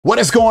What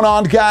is going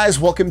on, guys?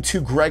 Welcome to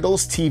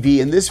Greggles TV.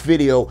 In this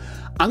video,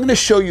 I'm going to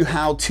show you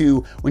how to,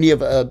 when you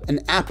have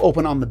an app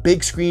open on the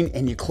big screen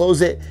and you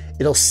close it,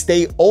 it'll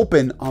stay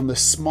open on the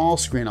small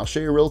screen. I'll show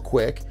you real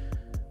quick.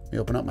 Let me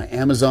open up my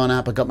Amazon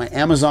app. I got my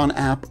Amazon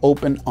app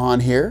open on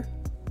here,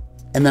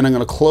 and then I'm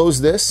going to close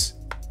this,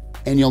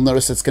 and you'll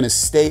notice it's going to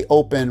stay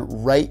open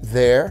right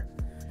there.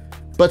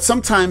 But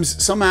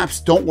sometimes some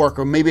apps don't work,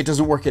 or maybe it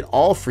doesn't work at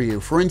all for you.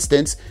 For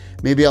instance,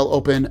 maybe I'll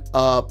open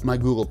up my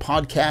Google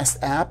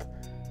Podcast app.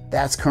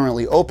 That's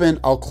currently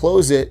open. I'll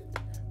close it,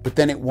 but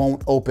then it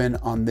won't open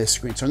on this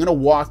screen. So I'm gonna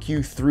walk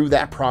you through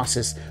that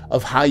process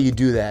of how you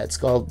do that. It's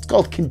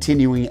called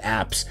continuing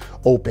apps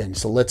open.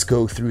 So let's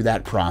go through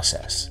that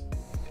process.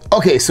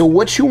 Okay, so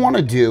what you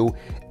wanna do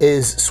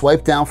is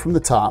swipe down from the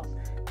top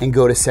and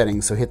go to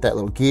settings. So hit that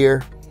little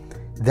gear,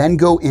 then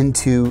go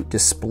into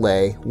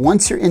display.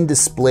 Once you're in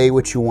display,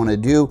 what you wanna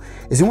do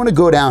is you wanna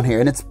go down here,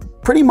 and it's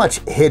pretty much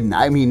hidden.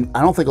 I mean, I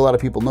don't think a lot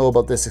of people know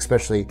about this,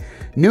 especially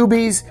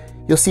newbies.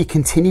 You'll see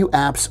continue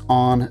apps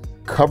on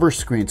cover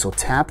screen, so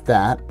tap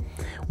that.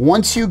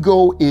 Once you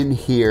go in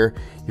here,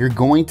 you're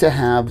going to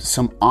have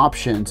some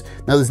options.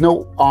 Now, there's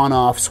no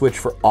on-off switch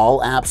for all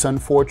apps,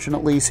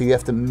 unfortunately, so you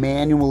have to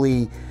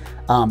manually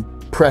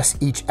press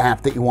each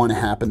app that you want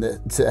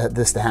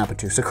this to happen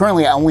to. So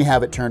currently, I only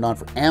have it turned on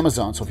for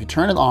Amazon. So if you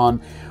turn it on,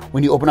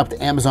 when you open up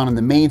the Amazon on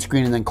the main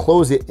screen and then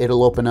close it,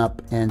 it'll open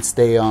up and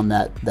stay on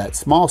that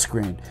small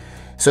screen.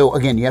 So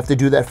again, you have to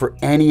do that for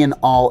any and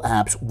all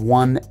apps,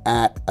 one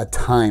at a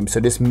time.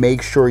 So just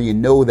make sure you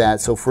know that.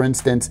 So for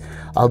instance,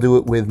 I'll do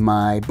it with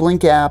my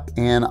Blink app,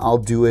 and I'll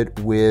do it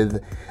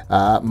with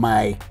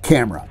my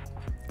camera.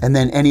 And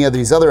then any of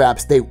these other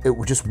apps,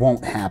 it just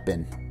won't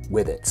happen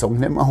with it. So I'm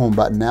gonna hit my home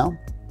button now.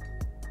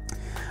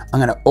 I'm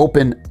gonna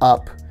open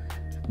up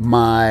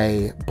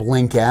my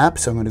Blink app.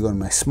 So I'm gonna go to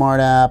my Smart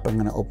app. I'm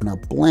gonna open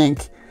up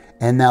Blink.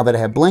 And now that I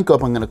have Blink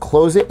up, I'm gonna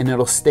close it, and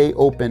it'll stay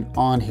open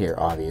on here,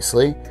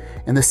 obviously.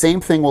 And the same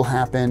thing will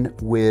happen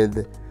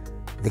with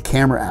the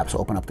camera app. So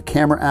open up the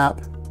camera app.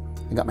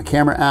 I got my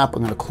camera app.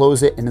 I'm gonna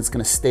close it, and it's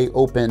gonna stay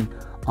open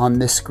on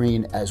this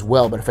screen as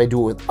well. But if I do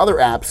it with other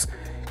apps,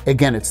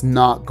 again, it's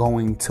not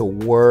going to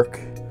work.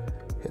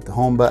 Hit the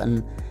home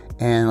button.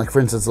 And like, for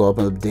instance, I'll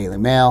open up Daily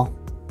Mail.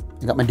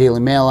 I got my Daily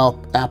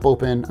Mail app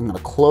open. I'm gonna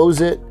close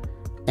it,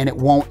 and it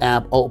won't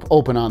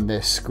open on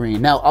this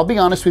screen. Now, I'll be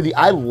honest with you,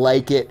 I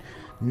like it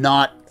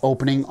not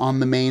opening on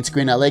the main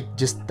screen. I like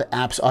just the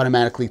apps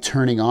automatically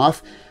turning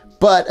off.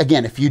 But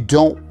again, if you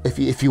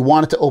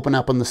want it to open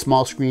up on the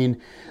small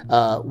screen,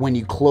 when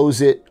you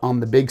close it on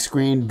the big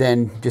screen,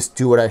 then just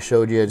do what I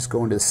showed you. Just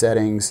go into the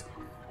settings,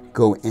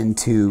 go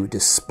into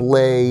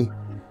display,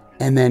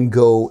 and then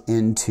go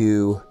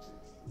into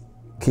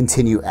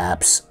continue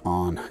apps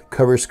on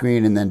cover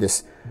screen, and then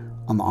just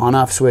on the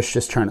on-off switch,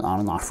 just turn it on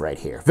and off right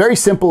here. Very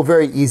simple,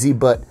 very easy,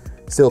 but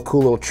still a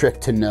cool little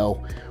trick to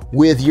know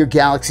with your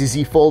Galaxy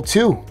Z Fold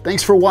 2.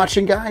 Thanks for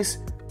watching, guys.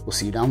 We'll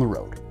see you down the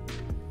road.